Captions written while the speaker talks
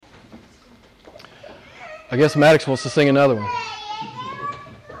I guess Maddox wants to sing another one.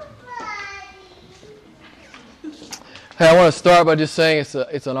 Hey, I want to start by just saying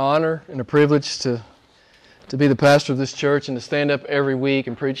it's an honor and a privilege to be the pastor of this church and to stand up every week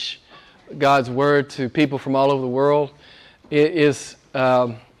and preach God's Word to people from all over the world. It is,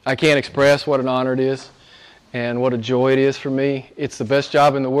 I can't express what an honor it is and what a joy it is for me. It's the best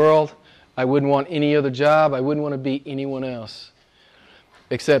job in the world. I wouldn't want any other job. I wouldn't want to be anyone else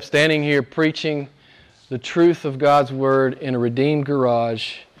except standing here preaching the truth of God's Word in a redeemed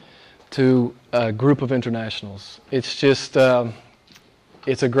garage to a group of internationals. It's just,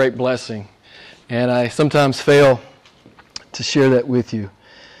 it's a great blessing. And I sometimes fail to share that with you.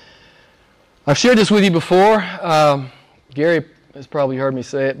 I've shared this with you before. Gary has probably heard me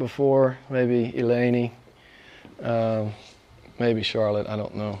say it before. Maybe Elaine. Maybe Charlotte. I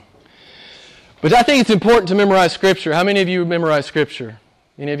don't know. But I think it's important to memorize Scripture. How many of you memorize Scripture?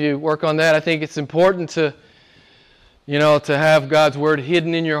 Any of you work on that? I think it's important to have God's Word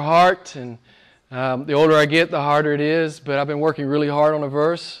hidden in your heart. And the older I get, the harder it is. But I've been working really hard on a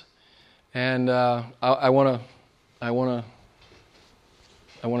verse, and I want to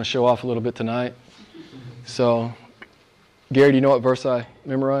show off a little bit tonight. So, Gary, do you know what verse I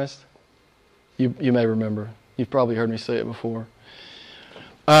memorized? You may remember. You've probably heard me say it before.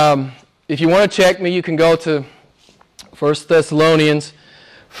 If you want to check me, you can go to 1 Thessalonians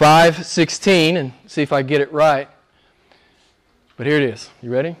 5:16 and see if I get it right. But here it is.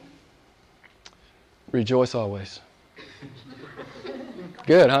 You ready? Rejoice always.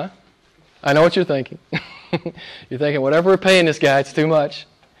 Good, huh? I know what you're thinking. You're thinking, whatever we're paying this guy, it's too much.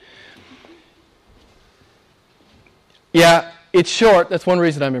 Yeah, it's short. That's one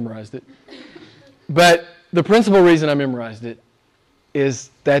reason I memorized it. But the principal reason I memorized it is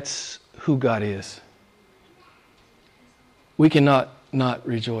that's who God is. We cannot not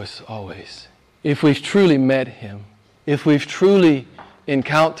rejoice always. If we've truly met Him, if we've truly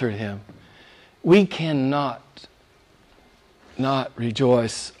encountered Him, we cannot not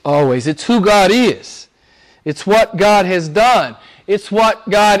rejoice always. It's who God is. It's what God has done. It's what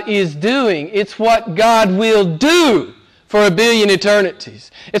God is doing. It's what God will do for a billion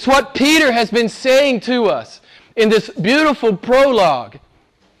eternities. It's what Peter has been saying to us in this beautiful prologue,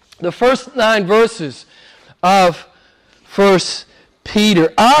 the first 9 verses of 1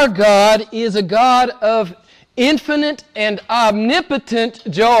 Peter. Our God is a God of infinite and omnipotent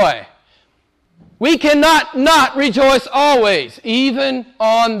joy. We cannot not rejoice always, even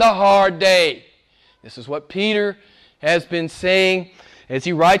on the hard day. This is what Peter has been saying as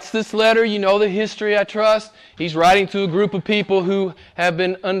he writes this letter. You know the history, I trust. He's writing to a group of people who have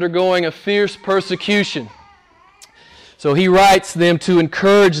been undergoing a fierce persecution. So he writes them to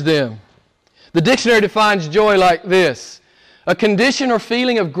encourage them. The dictionary defines joy like this: a condition or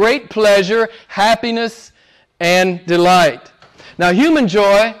feeling of great pleasure, happiness, and delight. Now, human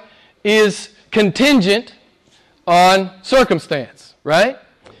joy is contingent on circumstance, right?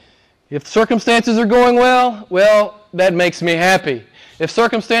 If circumstances are going well, that makes me happy. If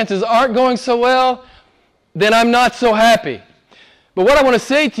circumstances aren't going so well, then I'm not so happy. But what I want to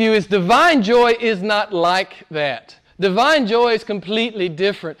say to you is divine joy is not like that. Divine joy is completely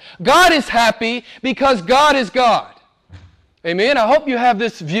different. God is happy because God is God. Amen? I hope you have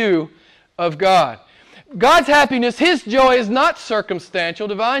this view of God. God's happiness, His joy is not circumstantial.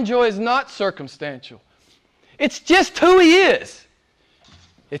 Divine joy is not circumstantial. It's just who He is.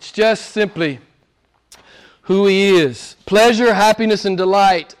 It's just simply who He is. Pleasure, happiness, and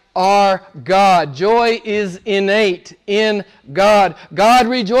delight are God. Joy is innate in God. God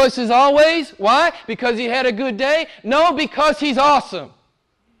rejoices always. Why? Because He had a good day? No, because He's awesome.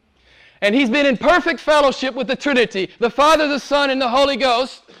 And He's been in perfect fellowship with the Trinity, the Father, the Son, and the Holy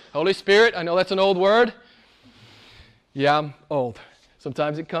Ghost. Holy Spirit, I know that's an old word. Yeah, I'm old.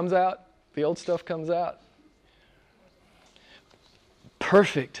 Sometimes it comes out. The old stuff comes out.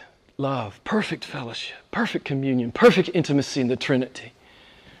 Perfect love, perfect fellowship, perfect communion, perfect intimacy in the Trinity.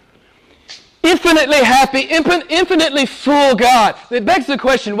 Infinitely happy, infinitely full God. It begs the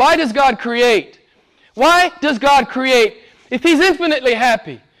question, why does God create? Why does God create if He's infinitely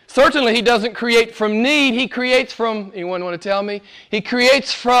happy? Certainly He doesn't create from need. He creates from, anyone want to tell me? He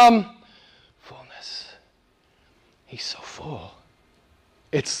creates from fullness. He's so full.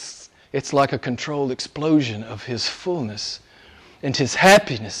 It's like a controlled explosion of His fullness and His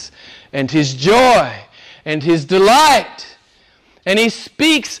happiness and His joy and His delight. And He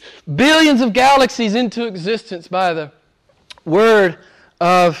speaks billions of galaxies into existence by the word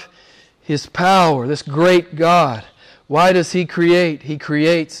of His power, this great God. Why does He create? He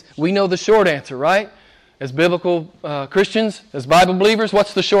creates. We know the short answer, right? As biblical Christians, as Bible believers,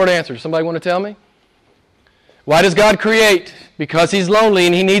 what's the short answer? Somebody want to tell me? Why does God create? Because He's lonely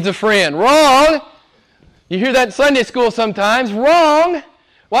and He needs a friend. Wrong! You hear that in Sunday school sometimes. Wrong!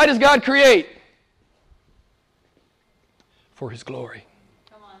 Why does God create? For His glory.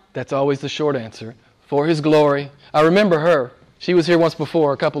 Come on. That's always the short answer. For His glory. I remember her. She was here once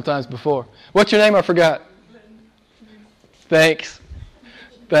before, a couple times before. What's your name? I forgot. Thanks.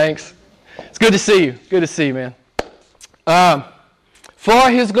 Thanks. It's good to see you. Good to see you, man. For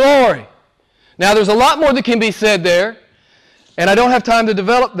His glory. Now, there's a lot more that can be said there, and I don't have time to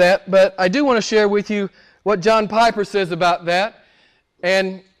develop that, but I do want to share with you what John Piper says about that.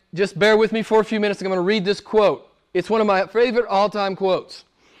 And just bear with me for a few minutes. I'm going to read this quote. It's one of my favorite all-time quotes.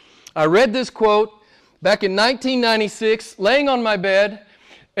 I read this quote back in 1996, laying on my bed,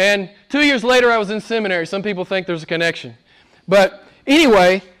 and 2 years later I was in seminary. Some people think there's a connection. But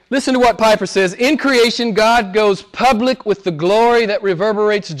anyway, listen to what Piper says. In creation, God goes public with the glory that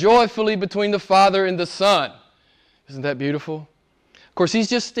reverberates joyfully between the Father and the Son. Isn't that beautiful? Of course, he's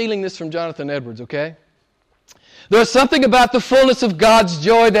just stealing this from Jonathan Edwards, okay? There's something about the fullness of God's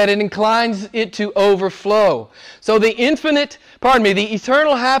joy that it inclines it to overflow. So the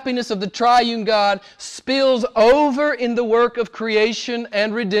eternal happiness of the triune God spills over in the work of creation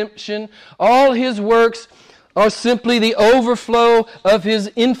and redemption. All His works are simply the overflow of His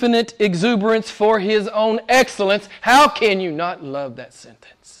infinite exuberance for His own excellence. How can you not love that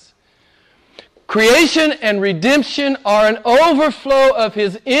sentence? Creation and redemption are an overflow of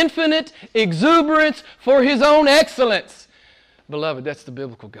His infinite exuberance for His own excellence. Beloved, that's the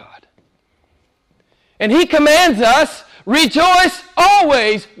biblical God. And He commands us, rejoice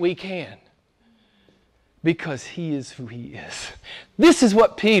always we can. Because He is who He is. This is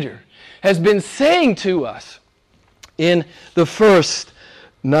what Peter has been saying to us in the first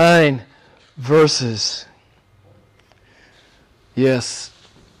 9 verses. Yes,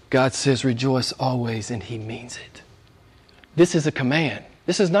 God says rejoice always, and He means it. This is a command.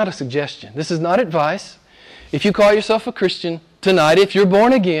 This is not a suggestion. This is not advice. If you call yourself a Christian tonight, if you're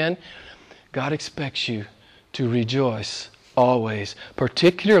born again, God expects you to rejoice always,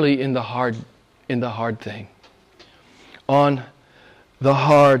 particularly in the hard thing. On the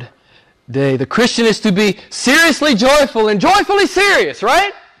hard day. The Christian is to be seriously joyful and joyfully serious,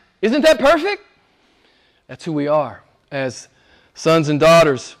 right? Isn't that perfect? That's who we are as sons and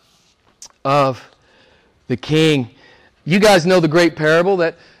daughters of the King. You guys know the great parable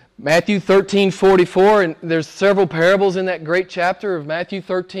that Matthew 13:44, and there's several parables in that great chapter of Matthew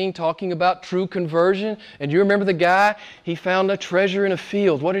 13 talking about true conversion. And you remember the guy? He found a treasure in a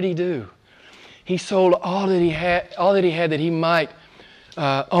field. What did he do? He sold all that he had that he might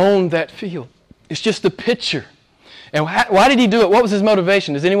own that field. It's just a picture. And why did he do it? What was his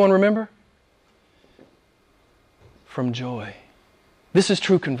motivation? Does anyone remember? From joy. This is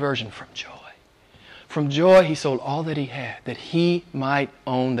true conversion, from joy. From joy, he sold all that he had, that he might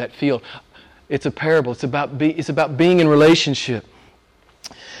own that field. It's a parable. It's about being in relationship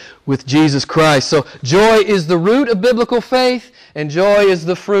with Jesus Christ. So joy is the root of biblical faith, and joy is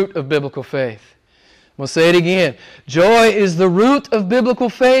the fruit of biblical faith. I'm going to say it again. Joy is the root of biblical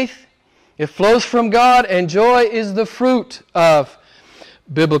faith. It flows from God, and joy is the fruit of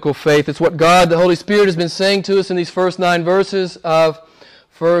biblical faith. It's what God, the Holy Spirit, has been saying to us in these first 9 verses of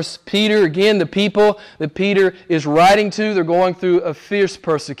 1 Peter. Again, the people that Peter is writing to, they're going through a fierce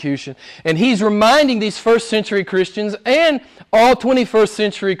persecution. And he's reminding these first century Christians and all 21st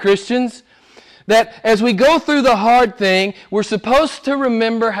century Christians that as we go through the hard thing, we're supposed to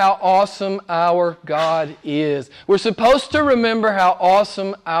remember how awesome our God is. We're supposed to remember how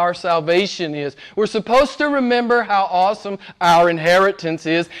awesome our salvation is. We're supposed to remember how awesome our inheritance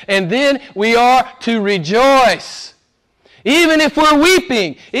is. And then we are to rejoice. Even if we're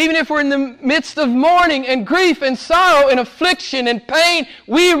weeping, even if we're in the midst of mourning and grief and sorrow and affliction and pain,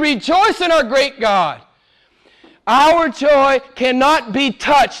 we rejoice in our great God. Our joy cannot be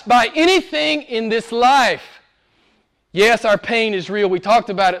touched by anything in this life. Yes, our pain is real. We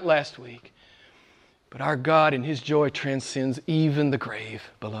talked about it last week. But our God and His joy transcends even the grave,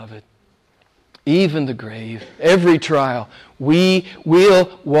 beloved. Even the grave. Every trial we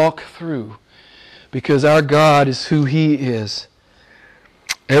will walk through because our God is who He is.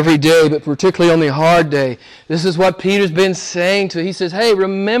 Every day, but particularly on the hard day. This is what Peter's been saying to. He says, hey,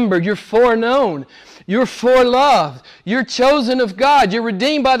 remember, you're foreknown. You're foreloved. You're chosen of God. You're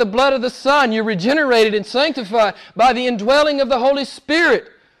redeemed by the blood of the Son. You're regenerated and sanctified by the indwelling of the Holy Spirit.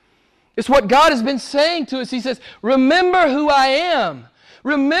 It's what God has been saying to us. He says, remember who I am.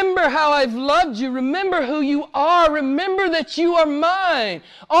 Remember how I've loved you. Remember who you are. Remember that you are mine.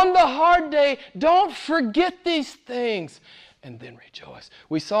 On the hard day, don't forget these things. and then rejoice.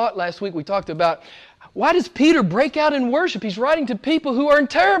 We saw it last week. We talked about, why does Peter break out in worship? He's writing to people who are in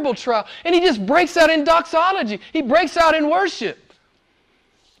terrible trial, and he just breaks out in doxology. He breaks out in worship.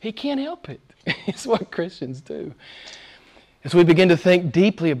 He can't help it. It's what Christians do. As we begin to think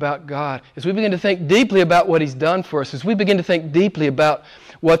deeply about God, as we begin to think deeply about what He's done for us, as we begin to think deeply about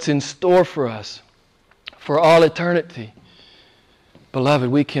what's in store for us for all eternity, beloved,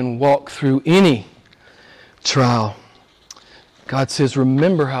 we can walk through any trial. God says,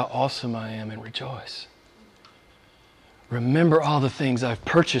 remember how awesome I am and rejoice. Remember all the things I've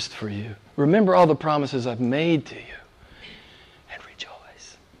purchased for you. Remember all the promises I've made to you. And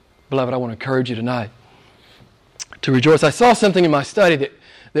rejoice. Beloved, I want to encourage you tonight to rejoice. I saw something in my study that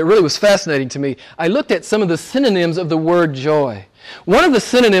really was fascinating to me. I looked at some of the synonyms of the word joy. One of the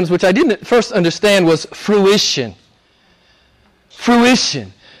synonyms, which I didn't at first understand, was fruition.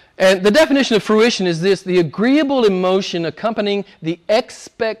 Fruition. And the definition of fruition is this: the agreeable emotion accompanying the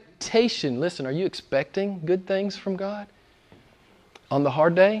expectation. Listen, are you expecting good things from God? On the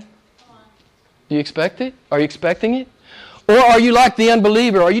hard day? Do you expect it? Are you expecting it? Or are you like the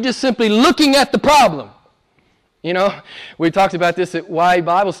unbeliever? Are you just simply looking at the problem? You know, we talked about this at Y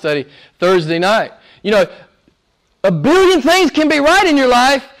Bible Study Thursday night. You know, a billion things can be right in your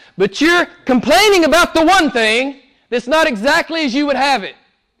life, but you're complaining about the one thing that's not exactly as you would have it.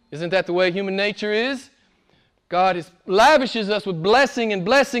 Isn't that the way human nature is? God lavishes us with blessing and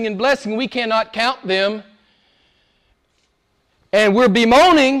blessing and blessing. We cannot count them. And we're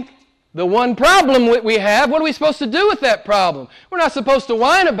bemoaning the one problem that we have. What are we supposed to do with that problem? We're not supposed to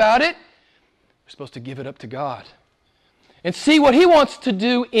whine about it. We're supposed to give it up to God and see what He wants to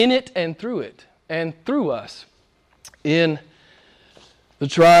do in it and through us in the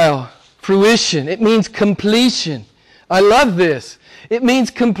trial. Fruition. It means completion. I love this. It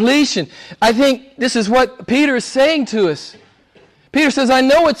means completion. I think this is what Peter is saying to us. Peter says, I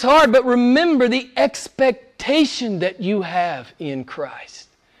know it's hard, but remember the expectation that you have in Christ.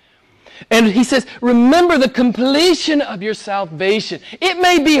 And he says, remember the completion of your salvation. It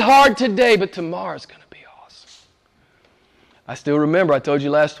may be hard today, but tomorrow's going to be awesome. I still remember, I told you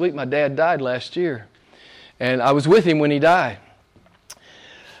last week, my dad died last year. And I was with him when he died.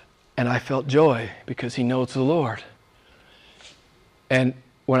 And I felt joy because he knows the Lord. And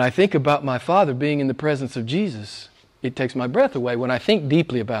when I think about my father being in the presence of Jesus, it takes my breath away when I think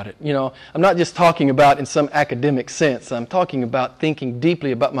deeply about it. You know, I'm not just talking about in some academic sense. I'm talking about thinking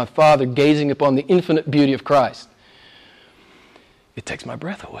deeply about my father gazing upon the infinite beauty of Christ. It takes my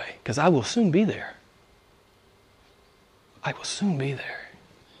breath away because I will soon be there. I will soon be there.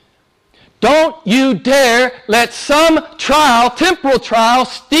 Don't you dare let some trial, temporal trial,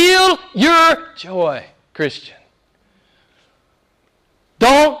 steal your joy, Christian.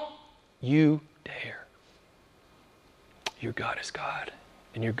 Don't you dare. Your God is God,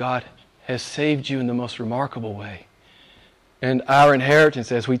 and your God has saved you in the most remarkable way. And our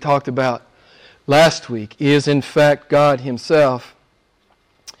inheritance, as we talked about last week, is in fact God Himself.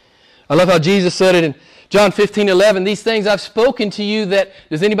 I love how Jesus said it in John 15:11. These things I've spoken to you that,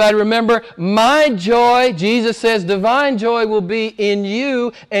 does anybody remember? My joy, Jesus says, divine joy will be in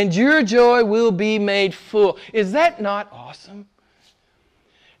you, and your joy will be made full. Is that not awesome?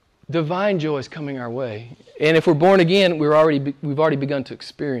 Divine joy is coming our way. And if we're born again, we've already begun to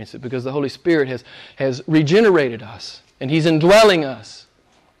experience it because the Holy Spirit has regenerated us and He's indwelling us.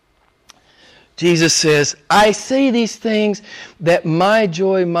 Jesus says, I say these things that my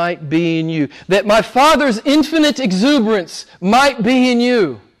joy might be in you, that my Father's infinite exuberance might be in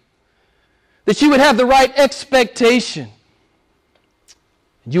you, that you would have the right expectation.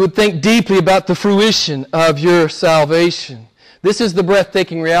 You would think deeply about the fruition of your salvation. This is the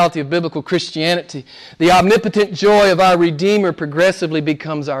breathtaking reality of biblical Christianity. The omnipotent joy of our Redeemer progressively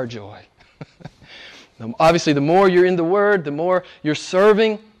becomes our joy. Obviously, the more you're in the Word, the more you're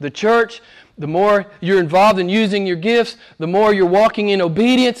serving the church, the more you're involved in using your gifts, the more you're walking in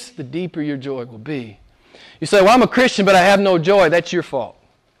obedience, the deeper your joy will be. You say, well, I'm a Christian, but I have no joy. That's your fault.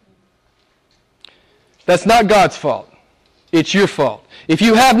 That's not God's fault. It's your fault. If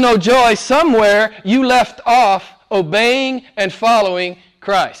you have no joy, somewhere you left off obeying and following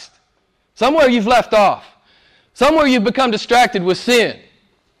Christ. Somewhere you've left off. Somewhere you've become distracted with sin.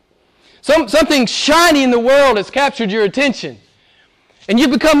 Something shiny in the world has captured your attention. And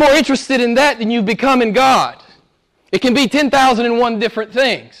you've become more interested in that than you've become in God. It can be 10,001 different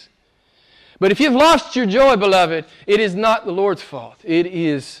things. But if you've lost your joy, beloved, it is not the Lord's fault. It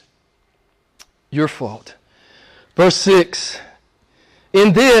is your fault. Verse 6.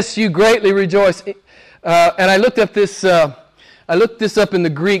 In this you greatly rejoice. And I looked up this. I looked this up in the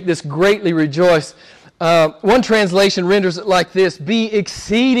Greek. This greatly rejoice. One translation renders it like this: be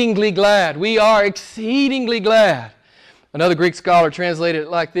exceedingly glad. We are exceedingly glad. Another Greek scholar translated it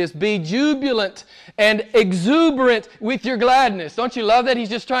like this: be jubilant and exuberant with your gladness. Don't you love that? He's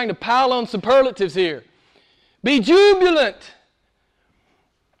just trying to pile on superlatives here. Be jubilant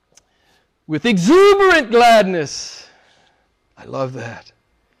with exuberant gladness. I love that.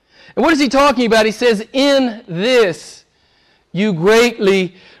 And what is he talking about? He says, in this you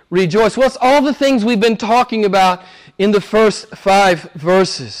greatly rejoice. Well, it's all the things we've been talking about in the first 5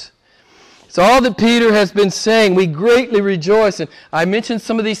 verses. It's all that Peter has been saying. We greatly rejoice. And I mentioned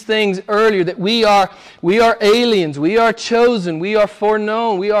some of these things earlier, that we are aliens, we are chosen, we are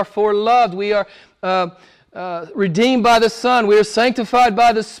foreknown, we are foreloved, we are redeemed by the Son, we are sanctified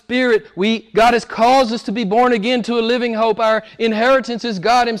by the Spirit. God has caused us to be born again to a living hope. Our inheritance is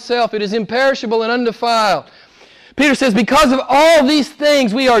God Himself. It is imperishable and undefiled. Peter says, because of all these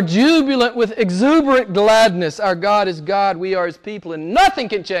things, we are jubilant with exuberant gladness. Our God is God, we are His people, and nothing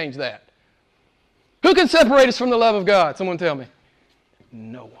can change that. Who can separate us from the love of God? Someone tell me.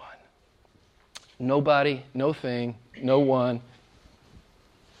 No one. Nobody, no thing, no one.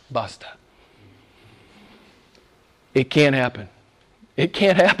 Basta. It can't happen. It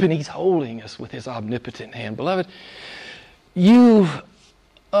can't happen. He's holding us with His omnipotent hand. Beloved, you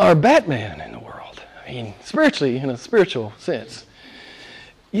are Batman in the world. I mean, spiritually, in a spiritual sense.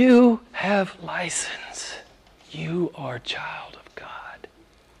 You have license. You are a child of God.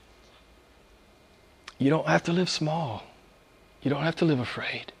 You don't have to live small. You don't have to live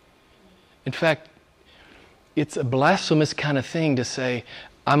afraid. In fact, it's a blasphemous kind of thing to say,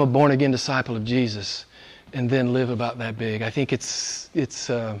 I'm a born-again disciple of Jesus, and then live about that big. I think it's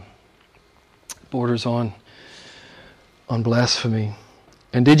borders on blasphemy.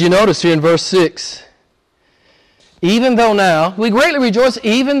 And did you notice here in verse 6, even though now, we greatly rejoice,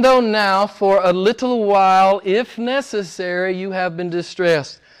 even though now for a little while, if necessary, you have been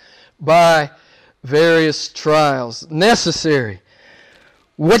distressed by various trials. Necessary.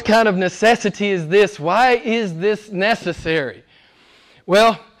 What kind of necessity is this? Why is this necessary?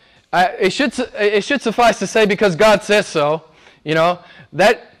 Well, it should suffice to say because God says so.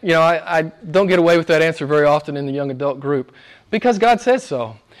 I don't get away with that answer very often in the young adult group. Because God says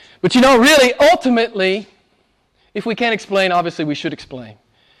so. But really, ultimately, if we can't explain, obviously we should explain.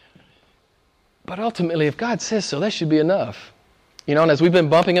 But ultimately, if God says so, that should be enough. And as we've been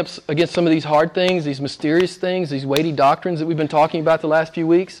bumping up against some of these hard things, these mysterious things, these weighty doctrines that we've been talking about the last few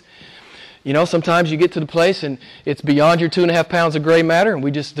weeks, sometimes you get to the place and it's beyond your 2.5 pounds of gray matter, and we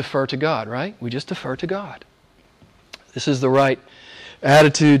just defer to God, right? We just defer to God. This is the right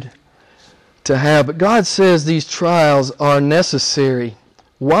attitude to have. But God says these trials are necessary.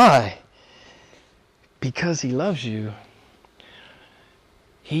 Why? Because He loves you.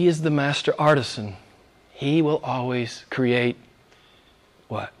 He is the master artisan. He will always create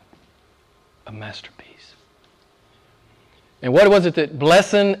what? A masterpiece. And what was it that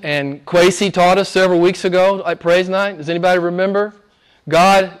Blesson and Quasey taught us several weeks ago at Praise Night? Does anybody remember?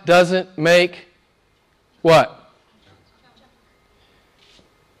 God doesn't make what?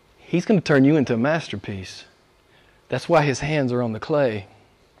 He's going to turn you into a masterpiece. That's why His hands are on the clay.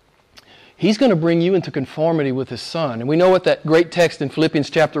 He's going to bring you into conformity with His Son. And we know what that great text in Philippians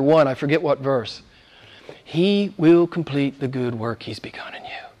chapter 1, I forget what verse. He will complete the good work He's begun in you.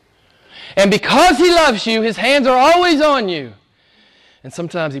 And because He loves you, His hands are always on you. And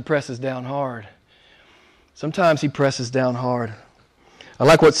sometimes He presses down hard. Sometimes He presses down hard. I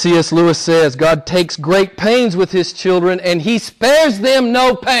like what C.S. Lewis says, God takes great pains with His children and He spares them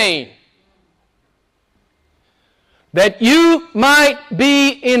no pain. That you might be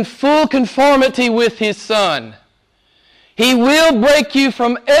in full conformity with His Son. He will break you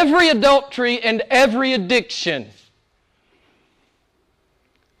from every adultery and every addiction.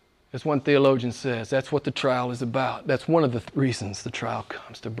 As one theologian says, that's what the trial is about. That's one of the reasons the trial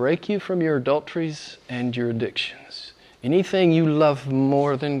comes, to break you from your adulteries and your addictions. Anything you love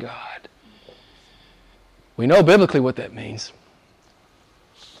more than God. We know biblically what that means.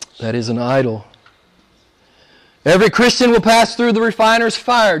 That is an idol. Every Christian will pass through the refiner's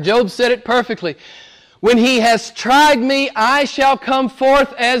fire. Job said it perfectly. When he has tried me, I shall come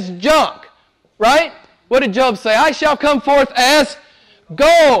forth as junk. Right? What did Job say? I shall come forth as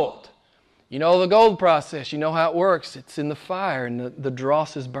gold. You know the gold process. You know how it works. It's in the fire and the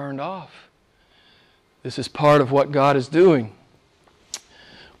dross is burned off. This is part of what God is doing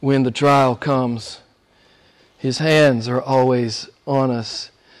when the trial comes. His hands are always on us.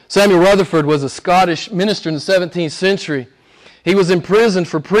 Samuel Rutherford was a Scottish minister in the 17th century. He was imprisoned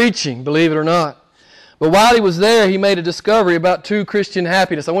for preaching, believe it or not. But while he was there, he made a discovery about true Christian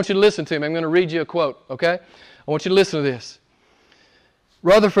happiness. I want you to listen to him. I'm going to read you a quote, okay? I want you to listen to this.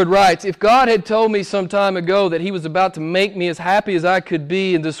 Rutherford writes, "If God had told me some time ago that He was about to make me as happy as I could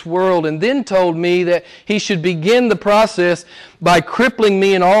be in this world, and then told me that He should begin the process by crippling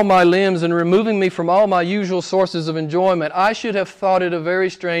me in all my limbs and removing me from all my usual sources of enjoyment, I should have thought it a very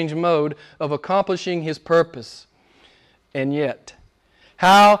strange mode of accomplishing His purpose. And yet,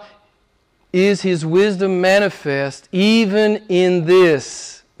 how is His wisdom manifest even in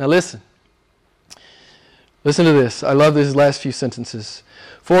this?" Now listen. Listen to this. I love these last few sentences.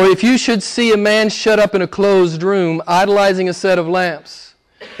 "For if you should see a man shut up in a closed room, idolizing a set of lamps,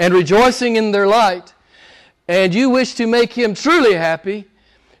 and rejoicing in their light, and you wish to make him truly happy,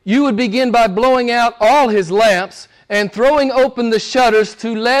 you would begin by blowing out all his lamps and throwing open the shutters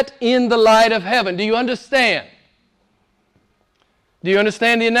to let in the light of heaven." Do you understand? Do you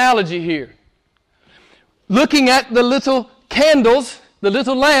understand the analogy here? Looking at the little candles, the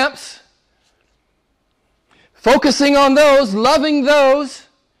little lamps, focusing on those, loving those,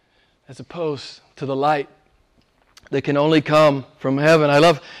 as opposed to the light that can only come from heaven. I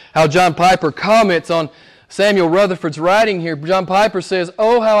love how John Piper comments on Samuel Rutherford's writing here. John Piper says,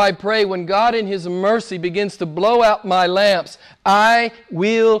 "Oh, how I pray when God in His mercy begins to blow out my lamps, I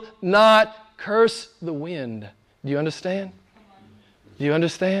will not curse the wind." Do you understand? Do you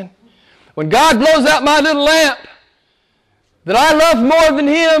understand? When God blows out my little lamp that I love more than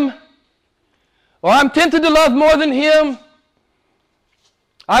Him, or I'm tempted to love more than Him,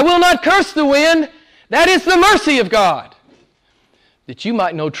 I will not curse the wind. That is the mercy of God. That you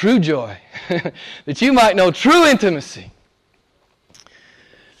might know true joy. That you might know true intimacy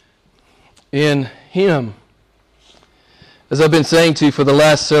in Him. As I've been saying to you for the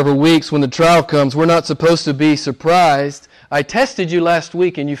last several weeks, when the trial comes, we're not supposed to be surprised. I tested you last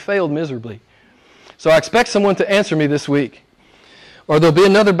week and you failed miserably. So I expect someone to answer me this week. Or there'll be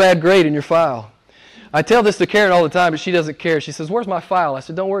another bad grade in your file. I tell this to Karen all the time, but she doesn't care. She says, "Where's my file?" I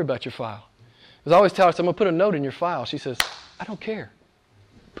said, "Don't worry about your file." Because I always tell her, "I'm going to put a note in your file." She says, "I don't care.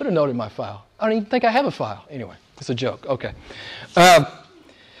 Put a note in my file. I don't even think I have a file." Anyway, it's a joke. Okay.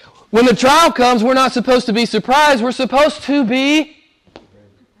 When the trial comes, we're not supposed to be surprised. We're supposed to be...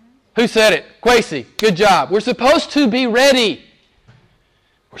 Who said it? Quasi. Good job. We're supposed to be ready.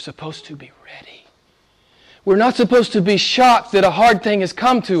 We're supposed to be ready. We're not supposed to be shocked that a hard thing has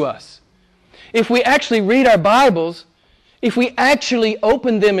come to us. If we actually read our Bibles, if we actually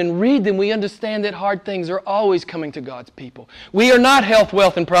open them and read them, we understand that hard things are always coming to God's people. We are not health,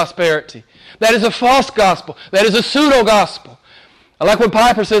 wealth, and prosperity. That is a false gospel. That is a pseudo-gospel. I like what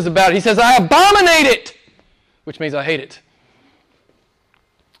Piper says about it. He says, "I abominate it," which means I hate it.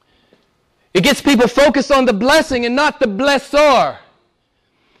 It gets people focused on the blessing and not the blessor.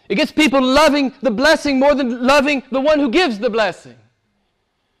 It gets people loving the blessing more than loving the one who gives the blessing.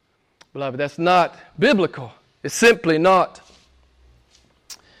 Beloved, that's not biblical. It's simply not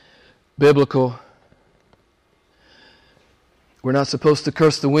biblical. We're not supposed to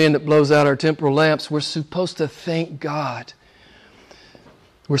curse the wind that blows out our temporal lamps. We're supposed to thank God.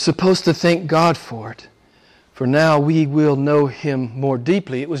 We're supposed to thank God for it. For now we will know Him more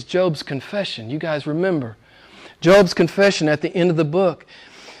deeply. It was Job's confession. You guys remember. Job's confession at the end of the book.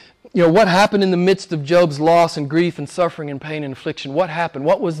 You know, what happened in the midst of Job's loss and grief and suffering and pain and affliction? What happened?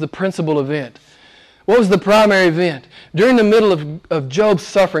 What was the principal event? What was the primary event? During the middle of Job's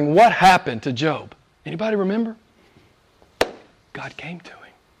suffering, what happened to Job? Anybody remember? God came to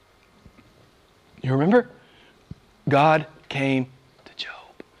him. You remember? God came to Job.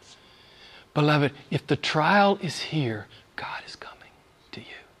 Beloved, if the trial is here, God is coming to you.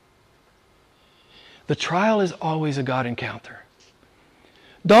 The trial is always a God encounter.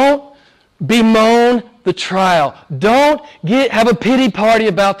 Don't bemoan the trial. Don't have a pity party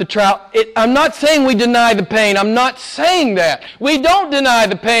about the trial. I'm not saying we deny the pain. I'm not saying that. We don't deny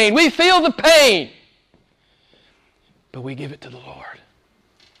the pain. We feel the pain. But we give it to the Lord.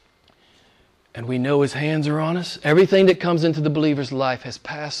 And we know His hands are on us. Everything that comes into the believer's life has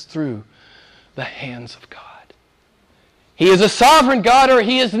passed through the hands of God. He is a sovereign God or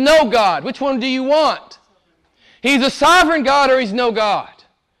He is no God. Which one do you want? He's a sovereign God or He's no God.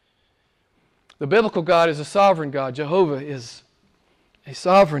 The biblical God is a sovereign God. Jehovah is a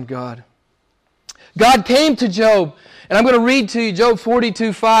sovereign God. God came to Job, and I'm going to read to you Job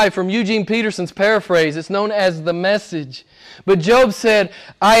 42:5 from Eugene Peterson's paraphrase. It's known as The Message. But Job said,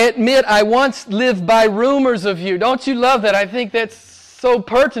 "I admit I once lived by rumors of you." Don't you love that? I think that's so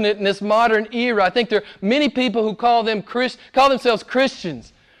pertinent in this modern era. I think there are many people who call themselves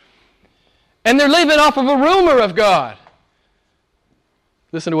Christians. And they're living off of a rumor of God.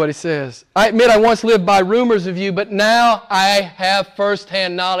 Listen to what he says. I admit I once lived by rumors of you, but now I have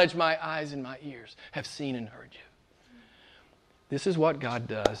firsthand knowledge. My eyes and my ears have seen and heard you. This is what God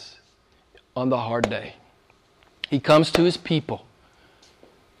does on the hard day. He comes to His people.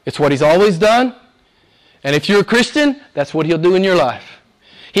 It's what He's always done. And if you're a Christian, that's what He'll do in your life.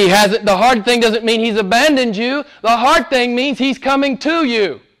 He hasn't. The hard thing doesn't mean He's abandoned you. The hard thing means He's coming to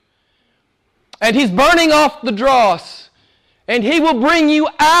you. And He's burning off the dross. And He will bring you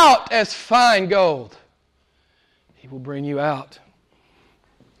out as fine gold. He will bring you out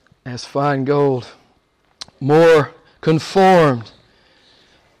as fine gold. More conformed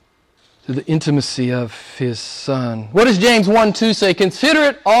to the intimacy of His Son. What does James 1:2 say? Consider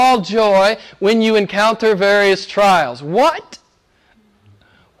it all joy when you encounter various trials. What?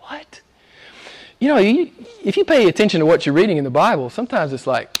 What? You know, if you pay attention to what you're reading in the Bible, sometimes it's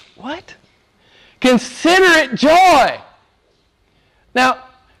like, what? Consider it joy. Now,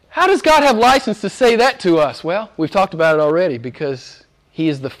 how does God have license to say that to us? Well, we've talked about it already, because He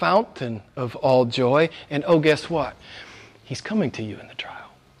is the fountain of all joy. And oh, guess what? He's coming to you in the trial.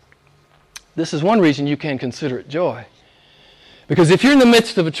 This is one reason you can consider it joy. Because if you're in the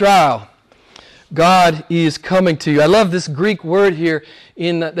midst of a trial, God is coming to you. I love this Greek word here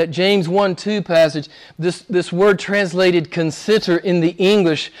in that James 1:2 passage. This word translated consider in the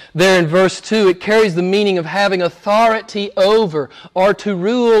English there in verse 2. It carries the meaning of having authority over or to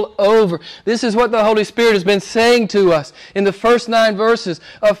rule over. This is what the Holy Spirit has been saying to us in the first 9 verses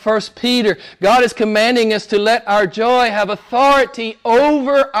of 1 Peter. God is commanding us to let our joy have authority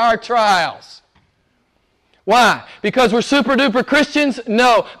over our trials. Why? Because we're super duper Christians?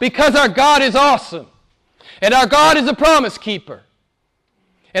 No. Because our God is awesome. And our God is a promise keeper.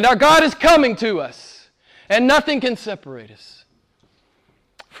 And our God is coming to us. And nothing can separate us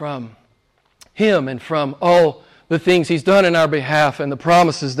from Him and from all the things He's done in our behalf and the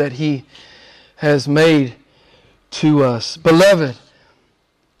promises that He has made to us. Beloved,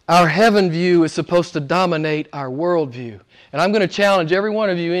 our heaven view is supposed to dominate our world view. And I'm going to challenge every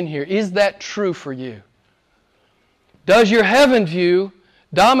one of you in here. Is that true for you? Does your heaven view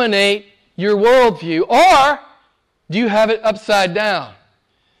dominate your worldview? Or do you have it upside down?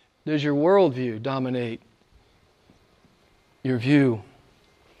 Does your worldview dominate your view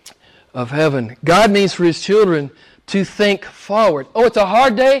of heaven? God means for His children to think forward. Oh, it's a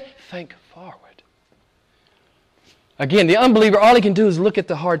hard day? Think forward. Again, the unbeliever, all he can do is look at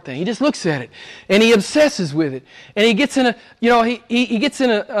the hard thing. He just looks at it, and he obsesses with it. And he gets in a,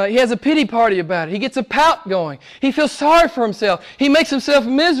 he has a pity party about it. He gets a pout going. He feels sorry for himself. He makes himself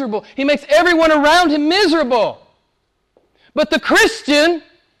miserable. He makes everyone around him miserable. But the Christian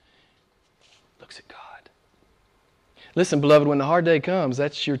looks at God. Listen, beloved, when the hard day comes,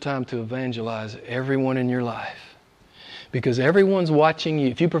 that's your time to evangelize everyone in your life. Because everyone's watching you.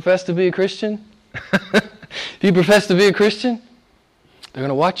 If you profess to be a Christian, they're going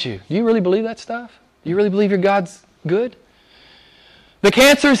to watch you. Do you really believe that stuff? Do you really believe your God's good? The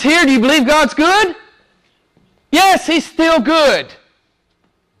cancer's here. Do you believe God's good? Yes, He's still good.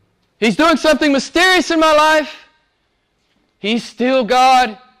 He's doing something mysterious in my life. He's still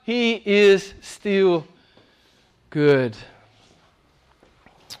God. He is still good.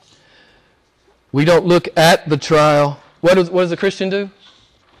 We don't look at the trial. What does the Christian do?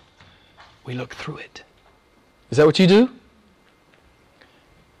 We look through it. Is that what you do?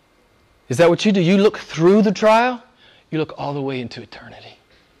 Is that what you do? You look through the trial? You look all the way into eternity.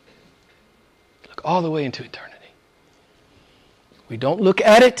 You look all the way into eternity. We don't look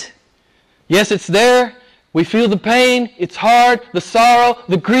at it. Yes, it's there. We feel the pain. It's hard. The sorrow,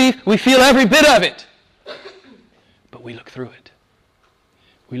 the grief. We feel every bit of it. But we look through it.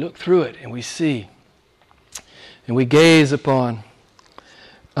 We look through it and we see. And we gaze upon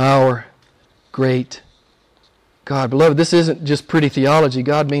our great God. Beloved, this isn't just pretty theology.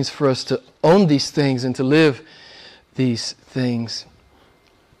 God means for us to own these things and to live these things.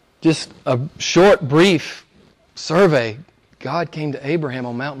 Just a short, brief survey. God came to Abraham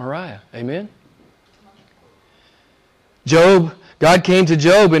on Mount Moriah. Amen? Job, God came to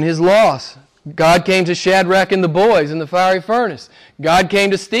Job in his loss. God came to Shadrach and the boys in the fiery furnace. God came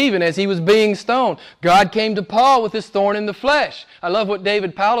to Stephen as he was being stoned. God came to Paul with his thorn in the flesh. I love what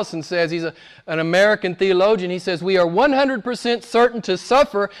David Powlison says. He's an American theologian. He says, we are 100% certain to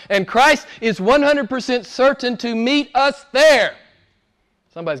suffer, and Christ is 100% certain to meet us there.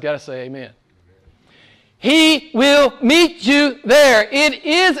 Somebody's got to say amen. He will meet you there. It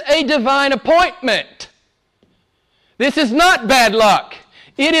is a divine appointment. This is not bad luck.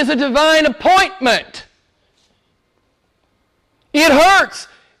 It is a divine appointment. It hurts.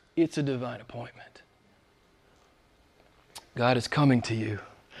 It's a divine appointment. God is coming to you.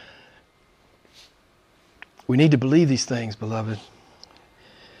 We need to believe these things, beloved.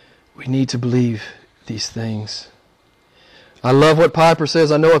 We need to believe these things. I love what Piper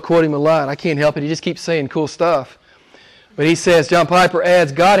says. I know I quote him a lot. I can't help it. He just keeps saying cool stuff. But he says, John Piper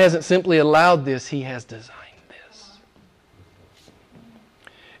adds, God hasn't simply allowed this, He has designed this.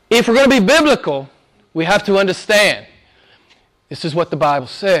 If we're going to be biblical, we have to understand this is what the Bible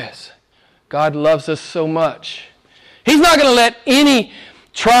says. God loves us so much. He's not going to let any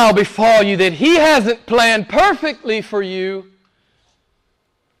trial befall you that He hasn't planned perfectly for you,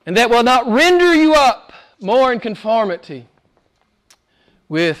 and that will not render you up more in conformity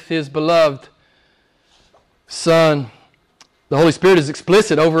with His beloved Son. The Holy Spirit is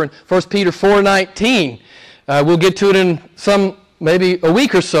explicit over in 1 Peter 4:19. We'll get to it in maybe a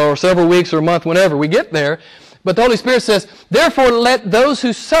week or so, or several weeks or a month, whenever we get there. But the Holy Spirit says, therefore let those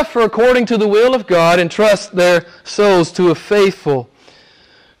who suffer according to the will of God entrust their souls to a faithful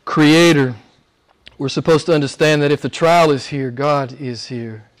Creator. We're supposed to understand that if the trial is here, God is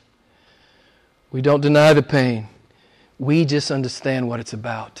here. We don't deny the pain. We just understand what it's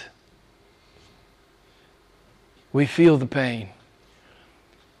about. We feel the pain.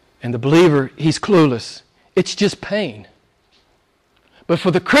 And the believer, he's clueless. It's just pain. But for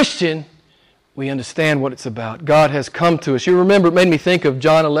the Christian, we understand what it's about. God has come to us. You remember, it made me think of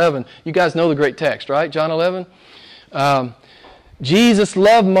John 11. You guys know the great text, right? John 11. Jesus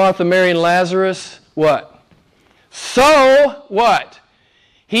loved Martha, Mary, and Lazarus. What? So, what?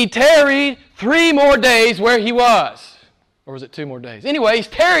 He tarried 3 more days where he was. Or was it 2 more days? Anyway, he's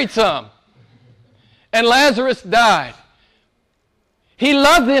tarried some. And Lazarus died. He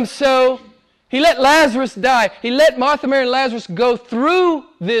loved them so He let Lazarus die. He let Martha, Mary, and Lazarus go through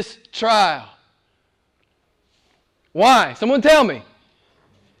this trial. Why? Someone tell me.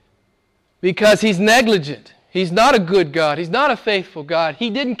 Because He's negligent. He's not a good God. He's not a faithful God. He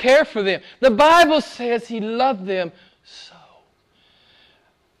didn't care for them. The Bible says He loved them so.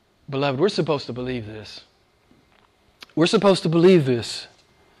 Beloved, we're supposed to believe this. We're supposed to believe this.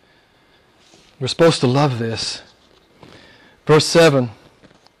 We're supposed to love this. Verse 7.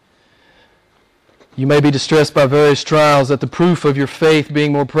 You may be distressed by various trials, that the proof of your faith,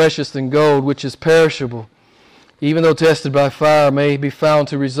 being more precious than gold, which is perishable, even though tested by fire, may be found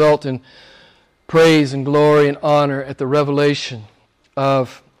to result in praise and glory and honor at the revelation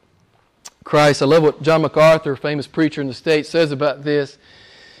of Christ. I love what John MacArthur, famous preacher in the States, says about this.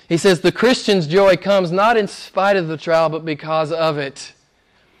 He says, the Christian's joy comes not in spite of the trial, but because of it.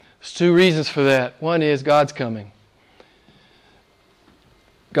 There's 2 reasons for that. One is God's coming.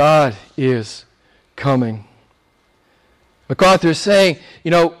 God is coming. MacArthur is saying,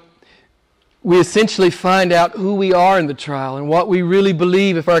 we essentially find out who we are in the trial and what we really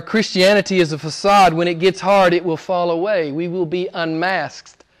believe. If our Christianity is a facade, when it gets hard, it will fall away. We will be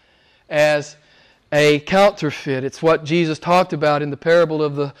unmasked as a counterfeit. It's what Jesus talked about in the parable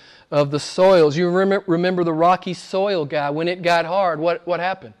of the soils. You remember the rocky soil guy. When it got hard, what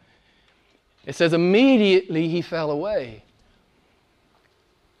happened? It says immediately he fell away.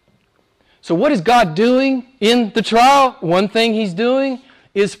 So what is God doing in the trial? One thing He's doing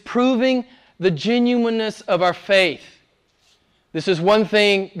is proving the genuineness of our faith. This is one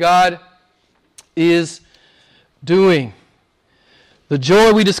thing God is doing. The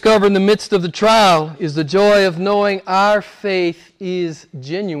joy we discover in the midst of the trial is the joy of knowing our faith is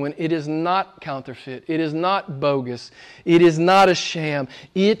genuine. It is not counterfeit. It is not bogus. It is not a sham.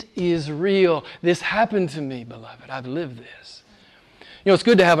 It is real. This happened to me, beloved. I've lived this. It's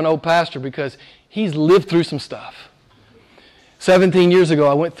good to have an old pastor because he's lived through some stuff. 17 years ago,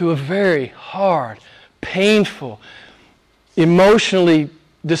 I went through a very hard, painful, emotionally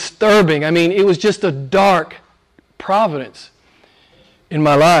disturbing, it was just a dark providence in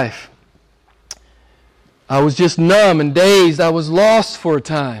my life. I was just numb and dazed. I was lost for a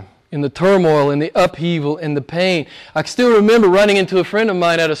time in the turmoil and the upheaval and the pain. I still remember running into a friend of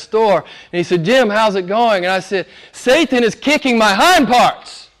mine at a store, and he said, Jim, how's it going? And I said, Satan is kicking my hind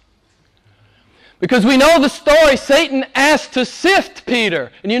parts. Because we know the story, Satan asked to sift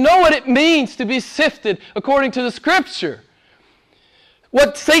Peter. And you know what it means to be sifted according to the Scripture.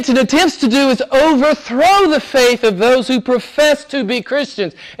 What Satan attempts to do is overthrow the faith of those who profess to be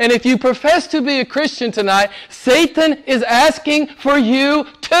Christians. And if you profess to be a Christian tonight, Satan is asking for you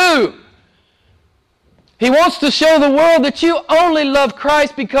too. He wants to show the world that you only love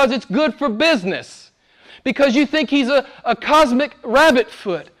Christ because it's good for business. Because you think He's a cosmic rabbit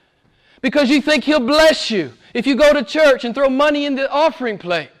foot. Because you think He'll bless you if you go to church and throw money in the offering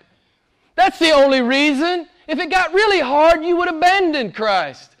plate. That's the only reason. If it got really hard, you would abandon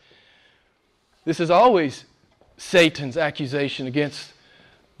Christ. This is always Satan's accusation against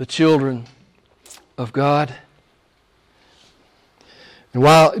the children of God. And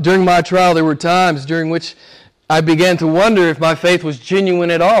while during my trial there were times during which I began to wonder if my faith was genuine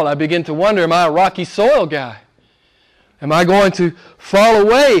at all. I began to wonder, am I a rocky soil guy? Am I going to fall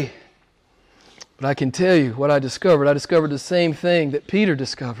away? But I can tell you what I discovered. I discovered the same thing that Peter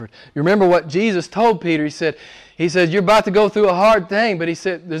discovered. You remember what Jesus told Peter? He said, you're about to go through a hard thing. But he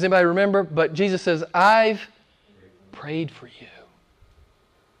said, does anybody remember? But Jesus says, I've prayed for you.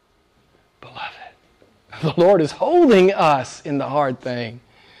 Beloved, the Lord is holding us in the hard thing.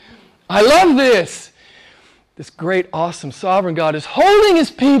 I love this. This great, awesome, sovereign God is holding His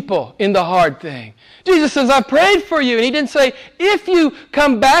people in the hard thing. Jesus says, I prayed for you. And He didn't say, if you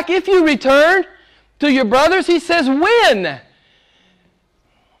come back, if you return to your brothers. He says, when?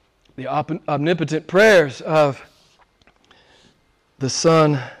 The omnipotent prayers of the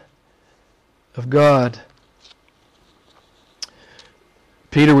Son of God.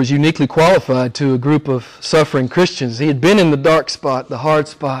 Peter was uniquely qualified to a group of suffering Christians. He had been in the dark spot, the hard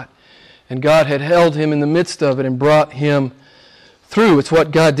spot, and God had held him in the midst of it and brought him through. It's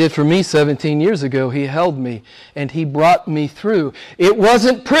what God did for me 17 years ago. He held me and He brought me through. It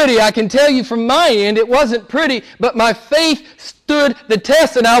wasn't pretty. I can tell you from my end, it wasn't pretty, but my faith stood the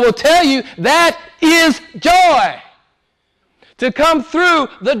test, and I will tell you that is joy. To come through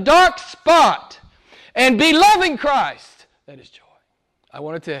the dark spot and be loving Christ, that is joy. I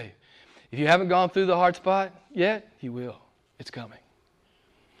want to tell you, if you haven't gone through the hard spot yet, you will. It's coming.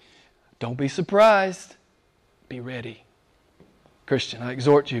 Don't be surprised. Be ready. Christian, I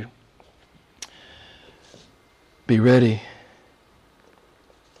exhort you. Be ready.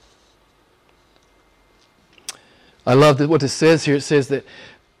 I love what it says here. It says that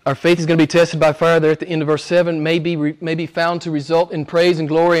our faith is going to be tested by fire. There at the end of verse 7, may be found to result in praise and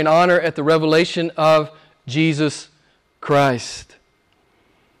glory and honor at the revelation of Jesus Christ.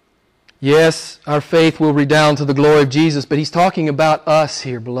 Yes, our faith will redound to the glory of Jesus, but He's talking about us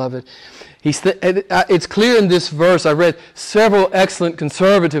here, beloved. It's clear in this verse. I read several excellent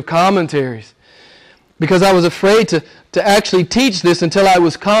conservative commentaries because I was afraid to actually teach this until I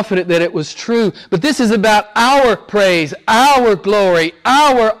was confident that it was true. But this is about our praise, our glory,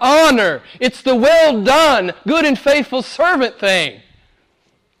 our honor. It's the well done, good and faithful servant thing.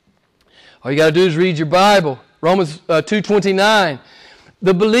 All you got to do is read your Bible. Romans 2:29.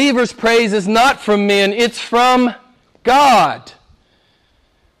 The believer's praise is not from men, it's from God.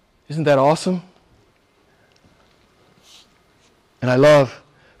 Isn't that awesome? And I love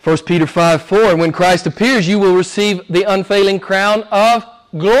 1 Peter 5:4. And when Christ appears, you will receive the unfailing crown of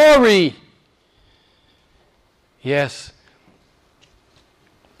glory. Yes.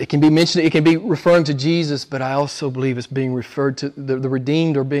 It can be mentioned, it can be referring to Jesus, but I also believe it's being referred to, the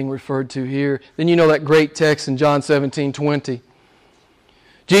redeemed are being referred to here. Then you know that great text in John 17:20.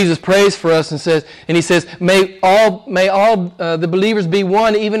 Jesus prays for us and He says, may all the believers be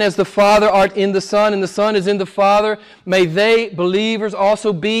one, even as the Father art in the Son, and the Son is in the Father. May they, believers,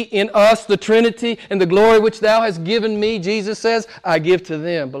 also be in us, the Trinity, and the glory which Thou hast given me, Jesus says, I give to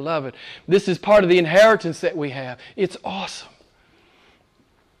them. Beloved, this is part of the inheritance that we have. It's awesome.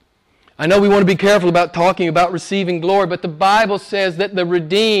 I know we want to be careful about talking about receiving glory, but the Bible says that the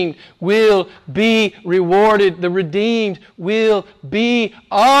redeemed will be rewarded. The redeemed will be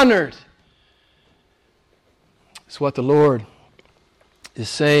honored. It's what the Lord is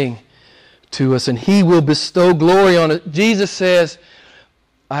saying to us, and He will bestow glory on it. Jesus says,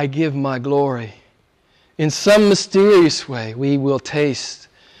 I give my glory. In some mysterious way, we will taste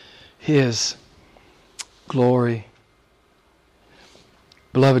His glory.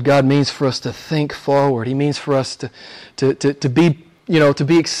 Beloved, God means for us to think forward. He means for us to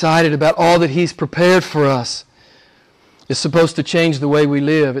be excited about all that He's prepared for us. It's supposed to change the way we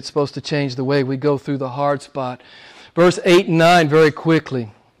live. It's supposed to change the way we go through the hard spot. Verse 8 and 9, very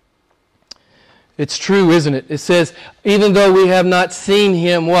quickly. It's true, isn't it? It says, even though we have not seen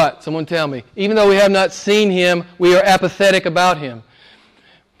Him, what? Someone tell me. Even though we have not seen Him, we are apathetic about Him.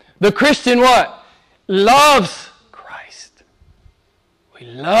 The Christian what? Loves We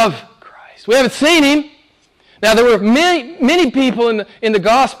love Christ. We haven't seen Him. Now there were many people in the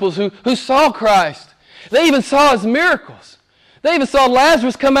Gospels who saw Christ. They even saw His miracles. They even saw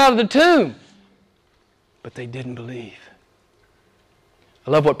Lazarus come out of the tomb. But they didn't believe.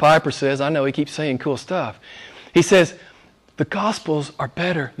 I love what Piper says. I know he keeps saying cool stuff. He says, the Gospels are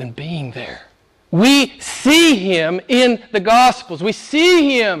better than being there. We see Him in the Gospels. We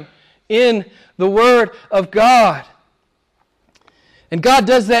see Him in the Word of God. And God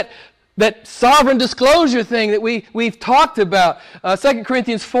does that that sovereign disclosure thing that we've talked about. 2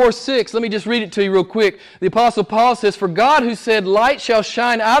 Corinthians 4:6, let me just read it to you real quick. The Apostle Paul says, "For God who said, 'Light shall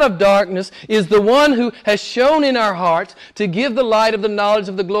shine out of darkness,' is the one who has shone in our hearts to give the light of the knowledge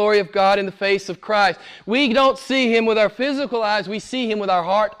of the glory of God in the face of Christ." We don't see Him with our physical eyes, we see Him with our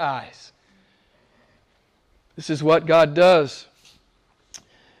heart eyes. This is what God does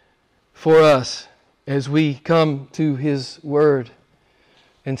for us as we come to His Word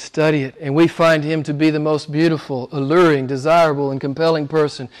and study it. And we find Him to be the most beautiful, alluring, desirable, and compelling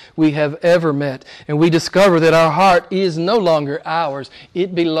person we have ever met. And we discover that our heart is no longer ours.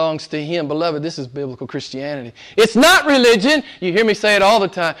 It belongs to Him. Beloved, this is biblical Christianity. It's not religion. You hear me say it all the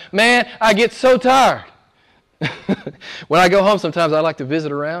time. Man, I get so tired. When I go home, sometimes I like to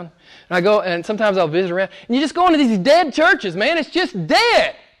visit around. And sometimes I'll visit around. And you just go into these dead churches, man. It's just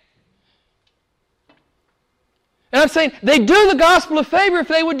dead. And I'm saying, they do the gospel a favor if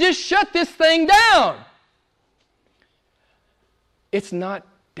they would just shut this thing down. It's not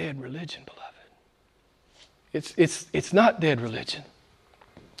dead religion, beloved. It's not dead religion.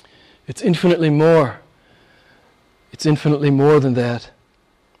 It's infinitely more. It's infinitely more than that.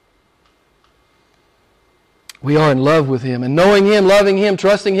 We are in love with Him, and knowing Him, loving Him,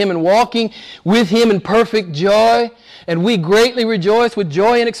 trusting Him, and walking with Him in perfect joy. And we greatly rejoice with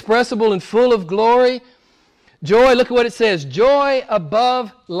joy inexpressible and full of glory. Joy, look at what it says. Joy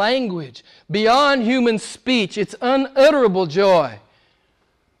above language, beyond human speech. It's unutterable joy.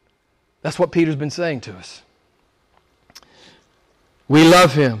 That's what Peter's been saying to us. We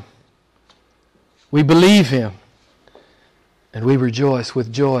love Him. We believe Him. And we rejoice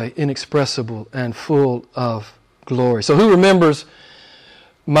with joy inexpressible and full of glory. So who remembers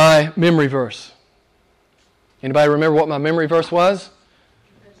my memory verse? Anybody remember what my memory verse was?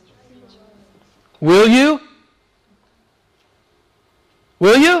 Will you?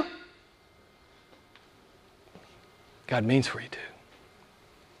 Will you? God means for you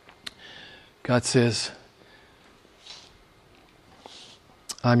to. God says,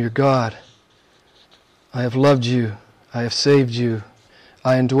 I'm your God. I have loved you. I have saved you.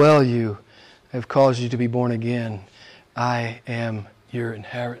 I indwell you. I have caused you to be born again. I am your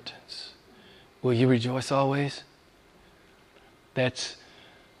inheritance. Will you rejoice always? That's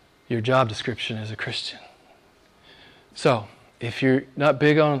your job description as a Christian. So, if you're not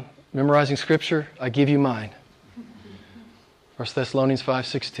big on memorizing Scripture, I give you mine. 1 Thessalonians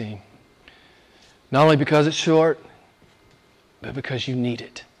 5:16. Not only because it's short, but because you need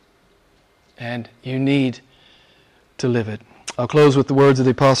it. And you need to live it. I'll close with the words of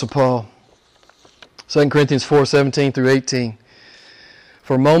the Apostle Paul. 2 Corinthians 4:17 through 18.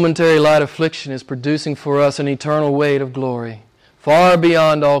 For momentary light affliction is producing for us an eternal weight of glory, far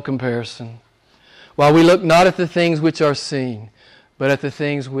beyond all comparison. While we look not at the things which are seen, but at the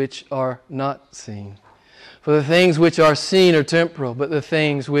things which are not seen. For the things which are seen are temporal, but the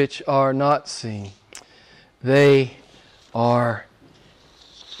things which are not seen, they are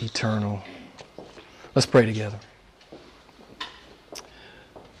eternal. Let's pray together.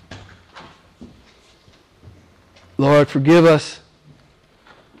 Lord, forgive us.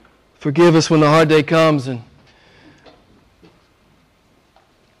 Forgive us when the hard day comes and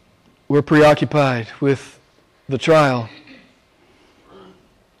we're preoccupied with the trial.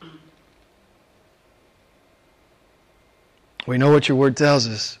 We know what your word tells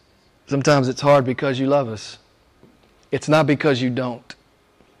us. Sometimes it's hard because you love us. It's not because you don't.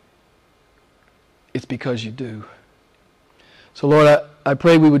 It's because you do. So Lord, I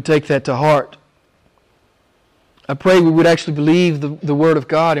pray we would take that to heart. I pray we would actually believe the Word of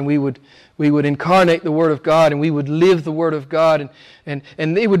God, and we would incarnate the Word of God, and we would live the Word of God, and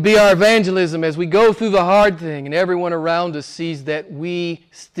it would be our evangelism as we go through the hard thing, and everyone around us sees that we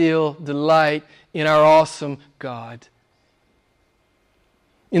still delight in our awesome God.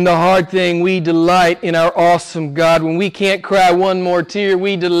 In the hard thing, we delight in our awesome God. When we can't cry one more tear,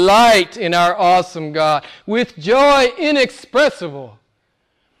 we delight in our awesome God with joy inexpressible.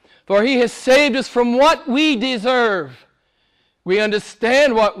 For He has saved us from what we deserve. We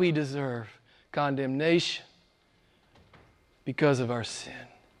understand what we deserve. Condemnation because of our sin.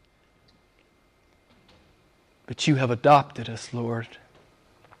 But you have adopted us, Lord.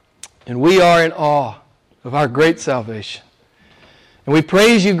 And we are in awe of our great salvation. And we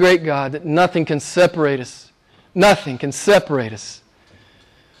praise you, great God, that nothing can separate us. Nothing can separate us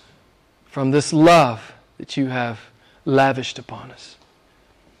from this love that you have lavished upon us.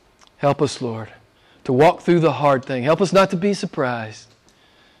 Help us, Lord, to walk through the hard thing. Help us not to be surprised.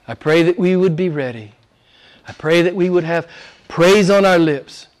 I pray that we would be ready. I pray that we would have praise on our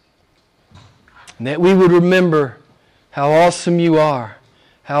lips. And that we would remember how awesome you are.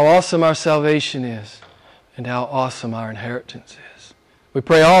 how awesome our salvation is, and how awesome our inheritance is. We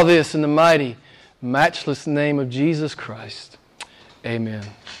pray all this in the mighty, matchless name of Jesus Christ. Amen.